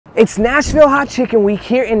It's Nashville Hot Chicken Week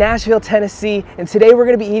here in Nashville, Tennessee, and today we're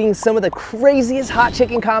gonna be eating some of the craziest hot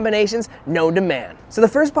chicken combinations known to man. So the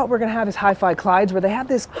first spot we're gonna have is Hi-Fi Clyde's, where they have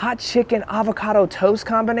this hot chicken avocado toast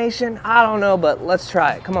combination. I don't know, but let's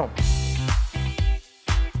try it, come on.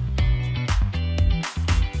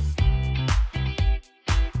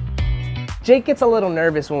 Jake gets a little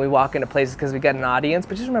nervous when we walk into places because we got an audience,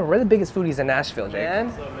 but just remember, we're the biggest foodies in Nashville, Jake.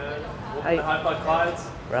 What's up, man? Welcome to Hi-Fi Clyde's.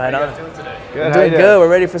 Right on. How you guys doing today? Good. We're doing good. We're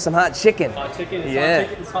ready for some hot chicken. Hot chicken.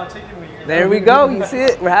 It's hot chicken week. There we go. You see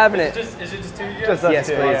it? We're having it. Is it just two of you guys? Yes,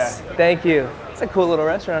 please. Yeah. Thank you. It's a cool little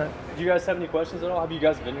restaurant. Do you guys have any questions at all? Have you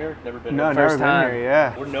guys been here? Never been here? No, never been here,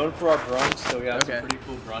 yeah. We're known for our brunch, so we have some pretty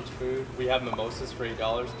cool brunch food. We have mimosas for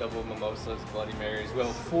 $8, double mimosas, Bloody Marys. We have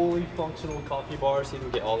a fully functional coffee bar, so you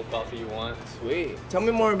can get all the coffee you want. Sweet. Tell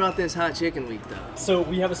me more about this hot chicken week, though. So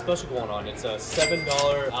we have a special going on. It's a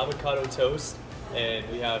 $7 avocado toast, and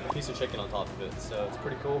we have a piece of chicken on top of it, so it's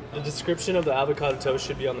pretty cool. The description of the avocado toast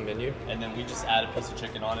should be on the menu, and then we just add a piece of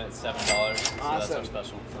chicken on it. It's $7, so that's our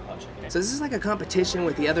special for hot chicken. So this is like a competition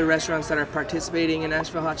with the other restaurants that are participating in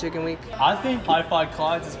Nashville Hot Chicken Week? I think Hi-Fi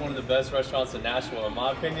Clyde's is one of the best restaurants in Nashville, in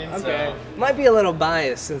my opinion. Okay. So might be a little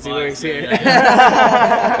biased since he works here.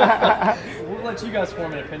 Yeah. We'll let you guys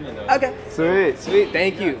form an opinion, though. Okay. Sweet. Sweet.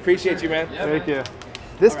 Thank you. Appreciate you, man. Yeah, Thank you.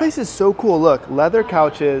 This place is so cool. Look, leather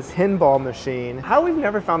couches, pinball machine. How we've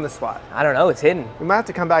never found this spot? I don't know. It's hidden. We might have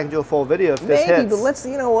to come back and do a full video if this hits. Maybe, but let's,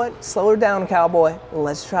 you know what? Slow her down, cowboy.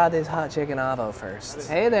 Let's try this hot chicken avo first.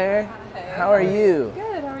 Hey there. Hey. How are you?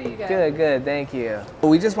 Good. How are you guys? Good, good. Thank you.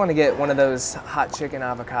 We just want to get one of those hot chicken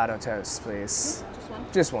avocado toasts, please.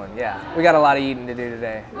 Just one, yeah. We got a lot of eating to do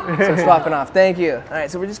today. So swapping off, thank you. All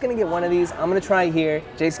right, so we're just gonna get one of these. I'm gonna try here,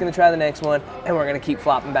 Jake's gonna try the next one, and we're gonna keep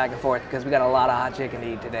flopping back and forth because we got a lot of hot chicken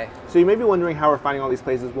to eat today. So you may be wondering how we're finding all these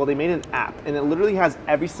places. Well, they made an app, and it literally has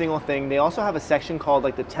every single thing. They also have a section called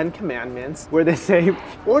like the 10 Commandments, where they say,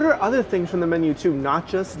 order other things from the menu too, not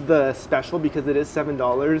just the special, because it is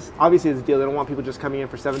 $7. Obviously it's a deal, they don't want people just coming in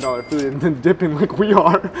for $7 food and then dipping like we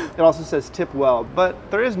are. It also says tip well, but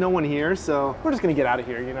there is no one here, so we're just gonna get out of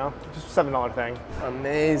here, you know? Just a $7 thing.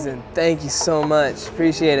 Amazing, thank you so much,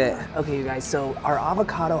 appreciate it. Okay, you guys, so our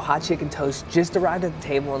avocado hot chicken toast just arrived at the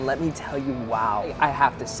table, and let me tell you, wow, I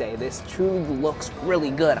have to say, this truly looks really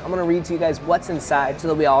good. I'm gonna read to you guys what's inside so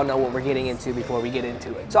that we all know what we're getting into before we get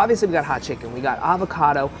into it. So obviously we got hot chicken, we got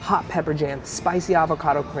avocado, hot pepper jam, spicy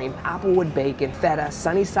avocado cream, applewood bacon, feta,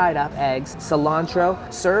 sunny side up eggs,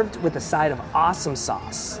 cilantro, served with a side of awesome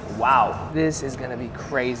sauce. Wow, this is gonna be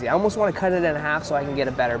crazy. I almost wanna cut it in half so I can get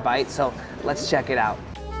a better bite, so let's check it out.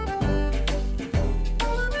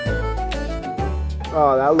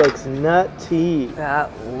 Oh, that looks nutty. That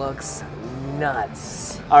looks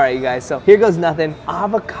nuts. All right, you guys, so here goes nothing.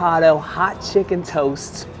 Avocado hot chicken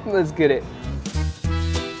toast. Let's get it.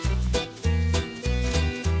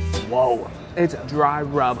 Whoa. It's dry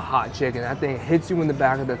rub hot chicken. That thing hits you in the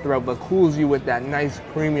back of the throat, but cools you with that nice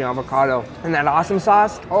creamy avocado. And that awesome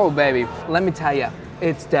sauce, oh baby, let me tell you,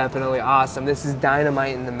 it's definitely awesome. This is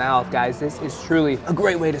dynamite in the mouth, guys. This is truly a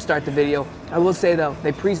great way to start the video. I will say though,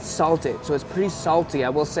 they pre-salt it, so it's pretty salty. I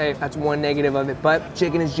will say that's one negative of it, but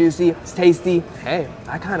chicken is juicy, it's tasty. Hey,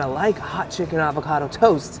 I kind of like hot chicken avocado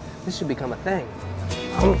toast. This should become a thing.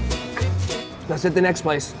 Let's hit the next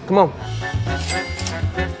place, come on.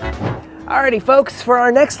 Alrighty folks, for our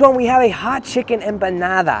next one we have a hot chicken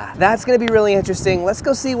empanada. That's gonna be really interesting. Let's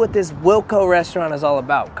go see what this Wilco restaurant is all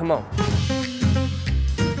about, come on.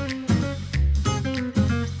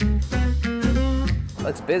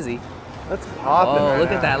 Looks busy. That's popping. Oh,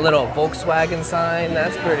 look at that little Volkswagen sign.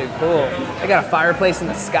 That's pretty cool. They got a fireplace in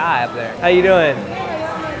the sky up there. How you doing?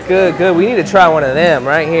 Good, good. We need to try one of them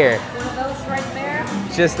right here. One of those right there?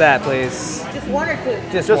 Just that, please. Just one or two?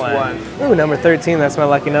 Just one. Ooh, number 13. That's my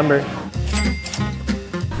lucky number.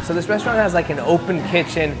 So this restaurant has like an open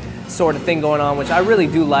kitchen sort of thing going on, which I really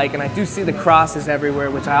do like, and I do see the crosses everywhere,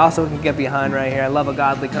 which I also can get behind right here. I love a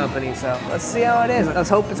godly company, so let's see how it is. Let's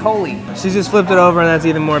hope it's holy. She just flipped it over, and that's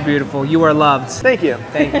even more beautiful. You are loved. Thank you.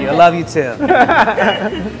 Thank you. I love you too.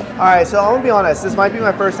 All right, so I'm gonna be honest, this might be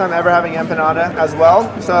my first time ever having empanada as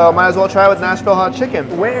well, so might as well try it with Nashville hot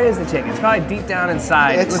chicken. Where is the chicken? It's probably deep down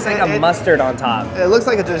inside. It looks like a mustard on top. It looks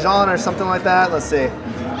like a Dijon or something like that. Let's see.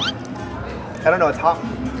 I don't know, it's hot.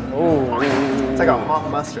 Ooh. It's like a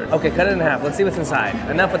hot mustard. Okay, cut it in half. Let's see what's inside.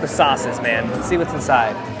 Enough with the sauces, man. Let's see what's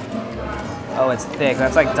inside. Oh, it's thick.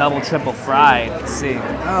 That's like double, triple fried. Let's see.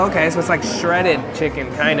 Oh, okay, so it's like shredded chicken,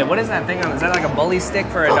 kind of. What is that thing on? Is that like a bully stick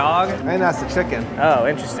for a dog? I think that's the chicken. Oh,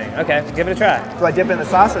 interesting. Okay, give it a try. Do I dip it in the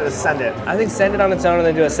sauce or just send it? I think send it on its own and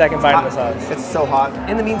then do a second bite in the sauce. It's so hot.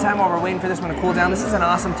 In the meantime, while we're waiting for this one to cool down, this is an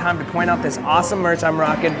awesome time to point out this awesome merch I'm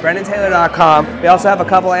rocking, BrennenTaylor.com. We also have a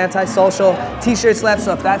couple anti-social t-shirts left,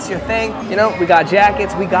 so if that's your thing, you know, we got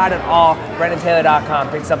jackets, we got it all.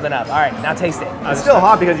 BrennenTaylor.com, pick something up. All right, now taste it. It's still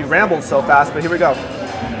hot because you rambled so fast, but here we go.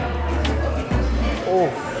 Oh,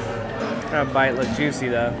 that bite looks juicy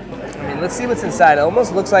though. I mean, let's see what's inside. It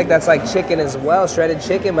almost looks like that's like chicken as well, shredded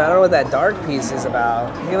chicken, but I don't know what that dark piece is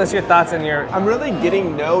about. Give us your thoughts and your... I'm really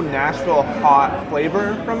getting no Nashville hot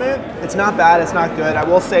flavor from it. It's not bad, it's not good. I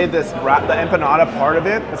will say this, the empanada part of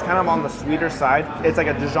it is kind of on the sweeter side. It's like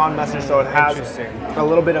a Dijon mustard, so it has a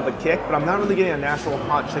little bit of a kick, but I'm not really getting a Nashville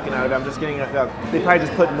hot chicken out of it. I'm just getting they probably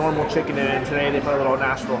just put normal chicken in it, and today they put a little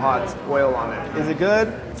Nashville hot oil on it. Is it good?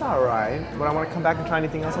 It's all right. Would I want to come back and try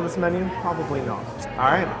anything else on this menu? Probably not. All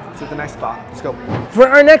right, let's hit the next spot. Let's go. For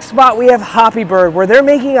our next spot, we have Hoppy Bird, where they're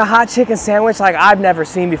making a hot chicken sandwich like I've never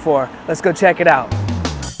seen before. Let's go check it out.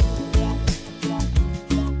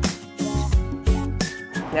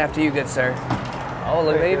 After you, good sir. Oh,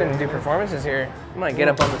 look, they even do performances here. I might get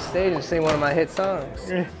up on the stage and sing one of my hit songs.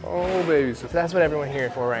 Oh, baby. So that's what everyone's here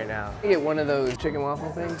for right now. You get one of those chicken waffle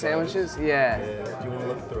thing sandwiches? Yeah. Do you want to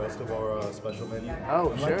look at the rest of our special menu?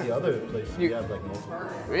 Oh, sure. Like the other places, we have like multiple.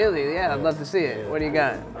 Really? Yeah, I'd love to see it. What do you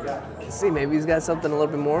got? Let's see, maybe he's got something a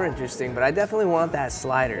little bit more interesting, but I definitely want that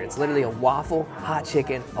slider. It's literally a waffle, hot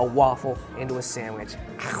chicken, a waffle into a sandwich.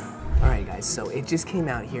 All right, guys, so it just came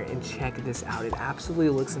out here, and check this out. It absolutely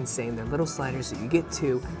looks insane. They're little sliders, so you get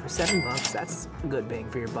two for $7. That's a good bang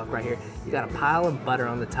for your buck right here. You got a pile of butter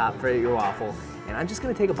on the top for your waffle, and I'm just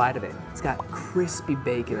gonna take a bite of it. It's got crispy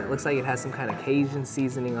bacon. It looks like it has some kind of Cajun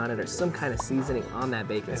seasoning on it, or some kind of seasoning on that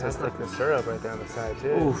bacon. It has like the syrup right there on the side,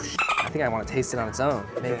 too. Ooh, I think I want to taste it on its own.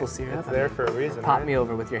 Maple syrup. It's there for a reason, Pop right? me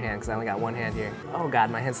over with your hand, because I only got one hand here. Oh, God,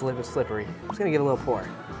 my hand's a little bit slippery. I'm just gonna get a little pour,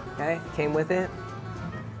 okay? Came with it.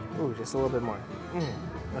 Ooh, just a little bit more.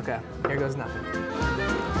 Okay, here goes nothing.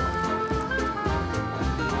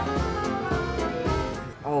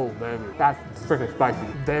 Oh, baby, that's freaking spicy.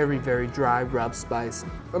 Very, very dry rub spice.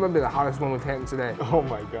 That might be the hottest one we've had today. Oh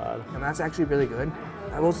my God. And that's actually really good.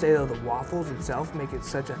 I will say though, the waffles itself make it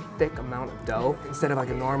such a thick amount of dough. Instead of like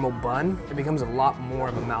a normal bun, it becomes a lot more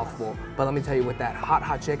of a mouthful. But let me tell you, with that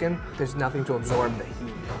hot chicken, there's nothing to absorb the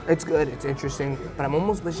heat. It's good, it's interesting, but I'm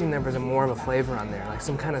almost wishing there was more of a flavor on there, like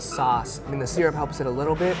some kind of sauce. I mean, the syrup helps it a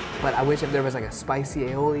little bit, but I wish if there was like a spicy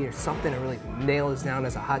aioli or something to really nail this down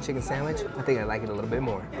as a hot chicken sandwich. I think I'd like it a little bit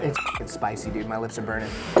more. It's spicy, dude. My lips are burning.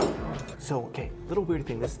 So, okay, little weird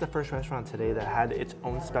thing. This is the first restaurant today that had its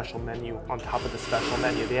own special menu on top of the special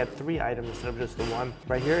menu. They had 3 items instead of just the one.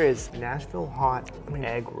 Right here is Nashville hot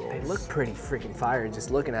egg rolls. They look pretty freaking fire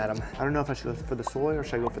just looking at them. I don't know if I should go for the soy or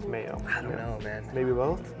should I go for the mayo? I don't know, man. Maybe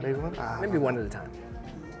both? Maybe one? Maybe one at a time.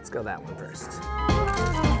 Let's go that one first.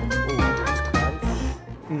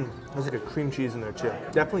 There's like a cream cheese in there too.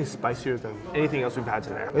 Definitely spicier than anything else we've had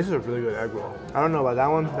today. This is a really good egg roll. I don't know about that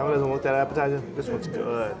one. That one doesn't look that appetizing. This one's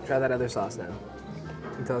good. Try that other sauce now.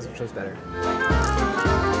 You tell us which one's better.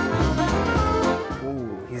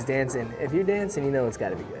 Ooh, he's dancing. If you're dancing, you know it's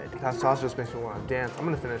gotta be good. That sauce just makes me want to dance. I'm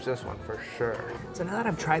gonna finish this one for sure. So now that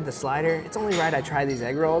I've tried the slider, it's only right I try these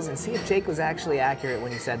egg rolls and see if Jake was actually accurate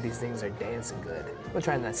when he said these things are dancing good. I'm gonna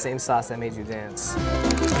try that same sauce that made you dance.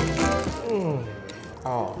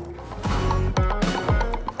 Oh.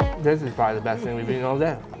 This is probably the best thing we've eaten all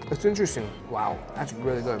day. It's interesting. Wow, that's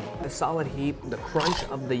really good. The solid heat, the crunch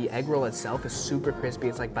of the egg roll itself is super crispy.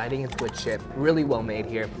 It's like biting into a chip. Really well made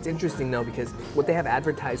here. It's interesting though, because what they have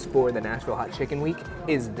advertised for the Nashville Hot Chicken Week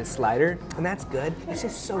is the slider, and that's good. It's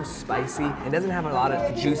just so spicy. It doesn't have a lot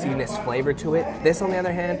of juiciness flavor to it. This, on the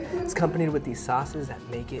other hand, is accompanied with these sauces that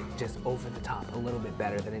make it just over the top a little bit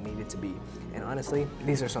better than it needed to be. And honestly,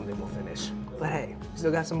 these are something we'll finish. But hey,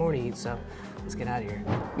 still got some more to eat, so let's get out of here.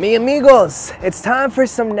 Mi amigos, it's time for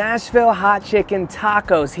some Nashville hot chicken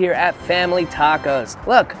tacos here at Family Tacos.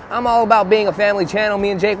 Look, I'm all about being a family channel.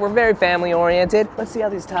 Me and Jake, we're very family oriented. Let's see how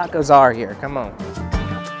these tacos are here, come on.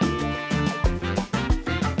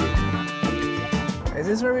 Is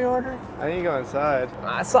this where we order? I think you go inside.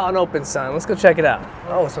 I saw an open sign, let's go check it out.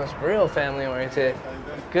 Oh, so it's real family oriented.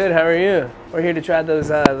 Good, how are you? We're here to try those,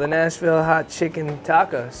 the Nashville hot chicken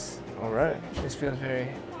tacos. All right. This feels very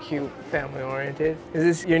cute, family oriented. Is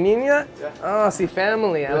this your niña? Yeah. Oh, see,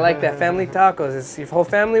 family. I like that. Family tacos. Is your whole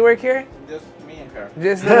family work here? Just me and her.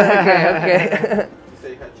 Just okay. So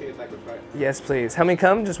you got chicken tacos, right? Yes, please. How many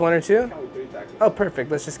come? Just 1 or 2? Come with 3 tacos. Oh, perfect.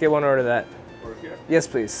 Let's just get one order of that. Yes,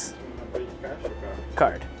 please.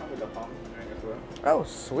 Card. Oh,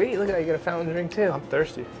 sweet. Look at that. You get a fountain drink too. I'm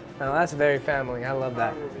thirsty. Now that's very family. I love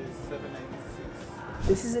that.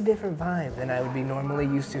 This is a different vibe than I would be normally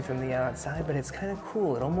used to from the outside, but it's kind of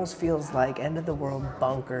cool. It almost feels like end of the world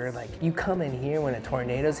bunker. Like you come in here when a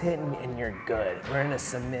tornado's hitting and you're good. We're in a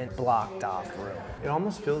cement blocked off room. It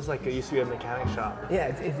almost feels like it used to be a mechanic shop. Yeah,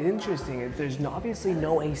 it's interesting. There's obviously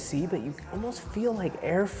no AC, but you almost feel like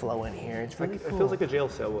airflow in here. It's really cool. It feels like a jail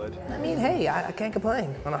cell would. I mean, hey, I can't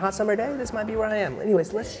complain. On a hot summer day, this might be where I am.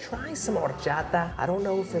 Anyways, let's try some horchata. I don't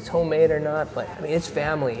know if it's homemade or not, but I mean, it's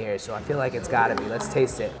family here, so I feel like it's gotta be. Let's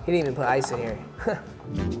taste it. He didn't even put ice in here.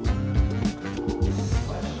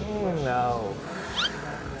 No.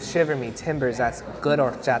 Shiver me timbers, that's good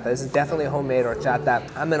horchata. This is definitely homemade horchata.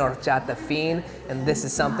 I'm an horchata fiend, and this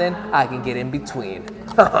is something I can get in between.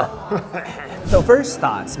 So first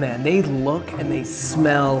thoughts, man, they look and they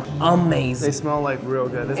smell amazing. They smell like real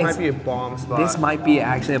good. This might be a bomb spot. This might be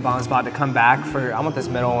actually a bomb spot to come back for. I want this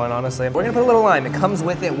middle one, honestly. We're gonna put a little lime. It comes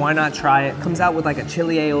with it, why not try it? Comes out with like a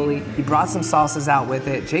chili aioli. He brought some salsas out with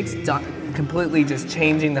it. Jake's done completely just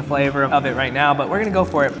changing the flavor of it right now, but we're gonna go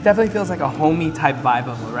for it. Definitely feels like a homey type vibe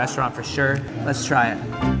of a restaurant for sure. Let's try it.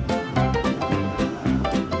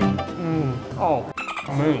 Oh.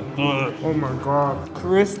 Oh my god.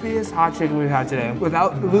 Crispiest hot chicken we've had today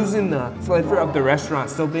without losing the flavor of the restaurant,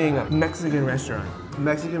 still being a Mexican restaurant.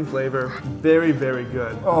 Mexican flavor, very, very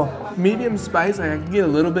good. Oh, medium spice, I can get a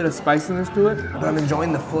little bit of spiciness to it, but I'm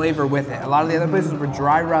enjoying the flavor with it. A lot of the other places were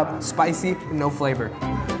dry rub, spicy, and no flavor.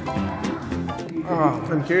 Oh,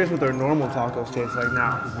 I'm curious what their normal tacos taste like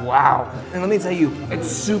now. Wow. And let me tell you, it's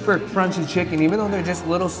super crunchy chicken, even though they're just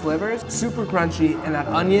little slivers, super crunchy, and that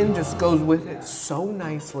onion just goes with it so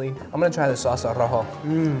nicely. I'm gonna try the salsa rojo.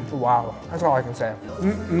 Wow, that's all I can say.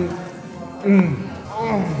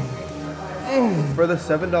 For the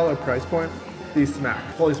 $7 price point, these smack,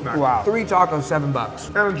 fully smack. Wow. 3 tacos, $7.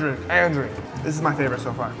 And a drink. And a drink. This is my favorite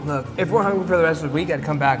so far. Look, if we're hungry for the rest of the week, I'd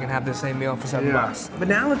come back and have the same meal for $7. But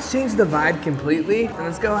now let's change the vibe completely, and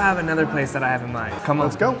let's go have another place that I have in mind. Come on.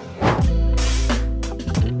 Let's go.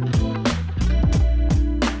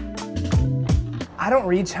 I don't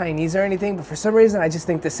read Chinese or anything, but for some reason, I just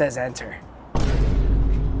think this says enter.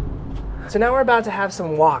 So now we're about to have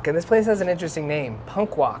some wok, and this place has an interesting name,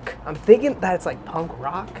 Punk Wok. I'm thinking that it's like punk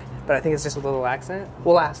rock, but I think it's just a little accent.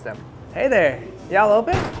 We'll ask them. Hey there, y'all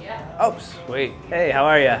open? Yeah. Oh, sweet. Hey, how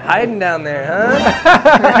are you? Hiding down there,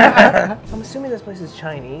 huh? I'm assuming this place is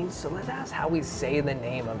Chinese, so let's ask how we say the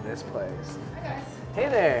name of this place. Hi guys. Hey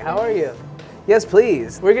there, how are you? Yes,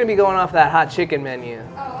 please. We're gonna be going off that hot chicken menu.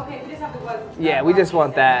 Oh, okay. We just have the one. Yeah, we just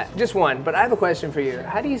want that. Just one, but I have a question for you.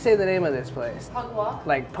 How do you say the name of this place? Punk walk.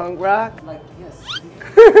 Like punk rock? Like yes.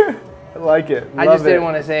 I like it. I just didn't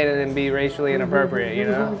want to say it and be racially inappropriate, you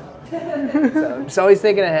know? So I'm just always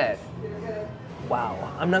thinking ahead.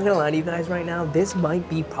 Wow, I'm not gonna lie to you guys right now, this might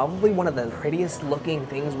be probably one of the prettiest looking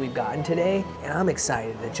things we've gotten today, and I'm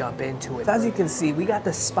excited to jump into it. As you can see, we got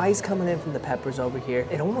the spice coming in from the peppers over here.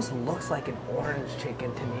 It almost looks like an orange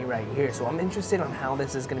chicken to me right here, so I'm interested on how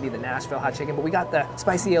this is gonna be the Nashville hot chicken, but we got the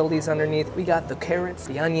spicy oldies underneath, we got the carrots,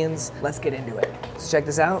 the onions. Let's get into it. So check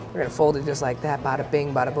this out, we're gonna fold it just like that, bada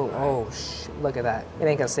bing, bada boom. Oh, look at that. It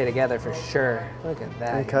ain't gonna stay together for sure. Look at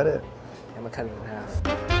that. And cut it. I'm gonna cut it in half.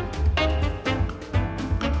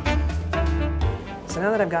 So now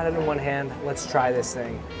that I've got it in one hand, let's try this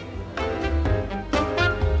thing.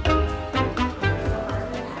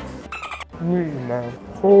 Man.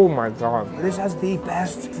 Oh my God. This has the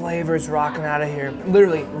best flavors rocking out of here.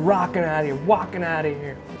 Literally rocking out of here, walking out of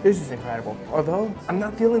here. This is incredible. Although I'm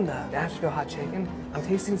not feeling the Nashville hot chicken, I'm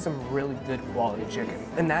tasting some really good quality chicken.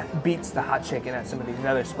 And that beats the hot chicken at some of these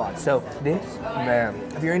other spots. So this, man,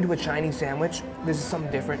 if you're into a Chinese sandwich, this is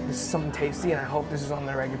something different. This is something tasty, and I hope this is on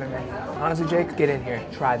the regular menu. Honestly, Jake, get in here,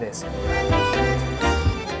 try this.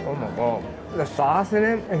 Oh my God. The sauce in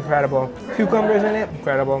it, incredible. Cucumbers in it,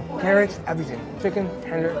 incredible. Carrots, everything. Chicken,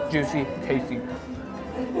 tender, juicy, tasty.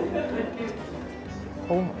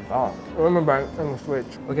 Oh my God. Remember, I'm gonna switch.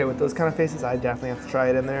 Okay, with those kind of faces, I definitely have to try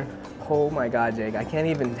it in there. Oh my God, Jake. I can't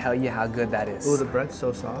even tell you how good that is. Oh, the bread's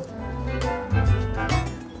so soft.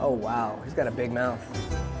 Oh wow, he's got a big mouth.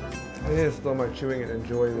 I need to slow my chewing and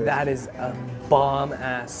enjoy this. That is a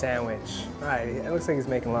bomb-ass sandwich. All right, it looks like he's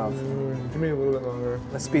making love. Give me a little bit longer.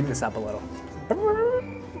 Let's speed this up a little.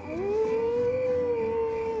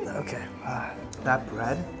 Okay. That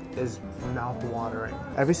bread is mouth-watering.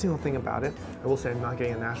 Every single thing about it, I will say I'm not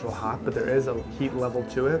getting a Nashville hot, but there is a heat level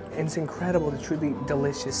to it. And it's incredible, the truly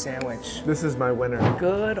delicious sandwich. This is my winner.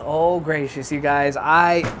 Good old gracious, you guys.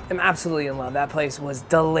 I am absolutely in love. That place was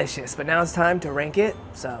delicious, but now it's time to rank it,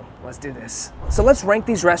 so let's do this. So let's rank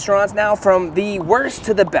these restaurants now from the worst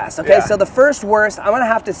to the best, okay? Yeah. So the first worst, I'm gonna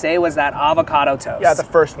have to say, was that avocado toast. Yeah, the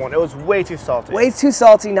first one. It was way too salty. Way too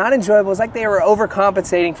salty, not enjoyable. It was like they were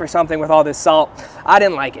overcompensating for something with all this salt. I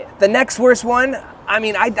didn't like it. The next worst one, I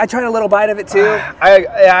mean, I tried a little bite of it too.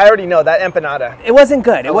 I already know that empanada. It wasn't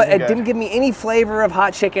good. Wasn't It good. didn't give me any flavor of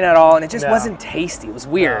hot chicken at all, and it just wasn't tasty. It was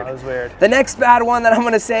weird. No, it was weird. The next bad one that I'm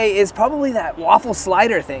gonna say is probably that waffle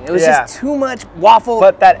slider thing. It was just too much waffle.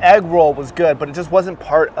 But that egg roll was good, but it just wasn't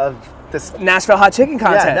part of this Nashville hot chicken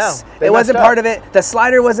contest. no, they it wasn't messed part up. of it. The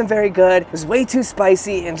slider wasn't very good. It was way too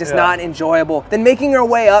spicy and just not enjoyable. Then making our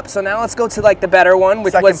way up, so now let's go to like the better one,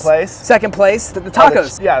 which was second place, the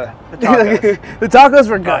tacos. The tacos. The tacos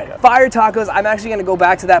were good. Tacos. Fire tacos. I'm actually gonna go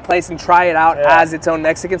back to that place and try it out as its own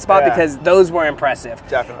Mexican spot because those were impressive.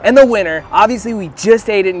 Definitely. And the winner, obviously we just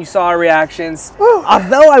ate it and you saw our reactions.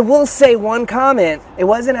 Although I will say one comment, it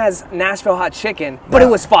wasn't as Nashville hot chicken, but it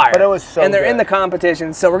was fire. But it was so And they're in good. the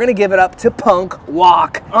competition, so we're gonna give it up to Punk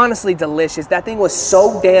Walk. Honestly delicious. That thing was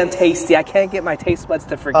so damn tasty. I can't get my taste buds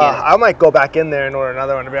to forget it. I might go back in there and order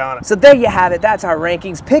another one, to be honest. So there you have it. That's our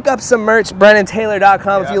rankings. Pick up some merch,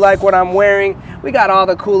 BrennenTaylor.com if you like what I'm wearing. We got all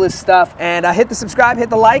the coolest stuff. And hit the subscribe, hit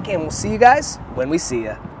the like, and we'll see you guys when we see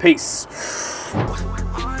you. Peace.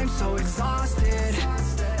 I'm so exhausted.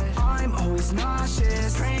 I'm always nauseous.